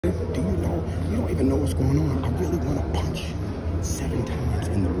even know what's going on. I really want to punch 7 times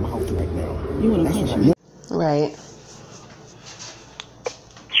in the mouth right now. You want to punch me? Right.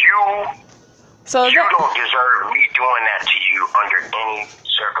 So you don't deserve me doing that to you under any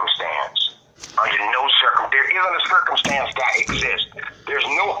circumstance. Under no circumstance. There isn't a circumstance that exists. There's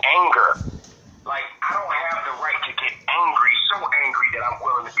no anger. Like, I don't have the right to get angry, so angry that I'm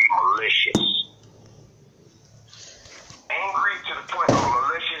willing to be malicious. Angry to the point of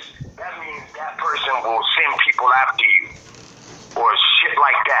malicious, that means that person will send people after you. Or shit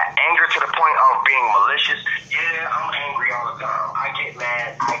like that. Anger to the point of being malicious. Yeah, I'm angry all the time. I get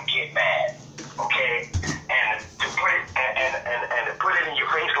mad. Okay? And to put it and to put it in your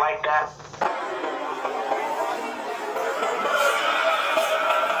face like that.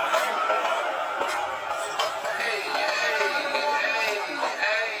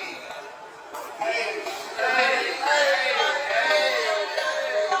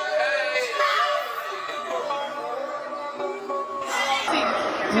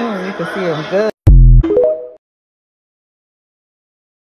 You can see him good.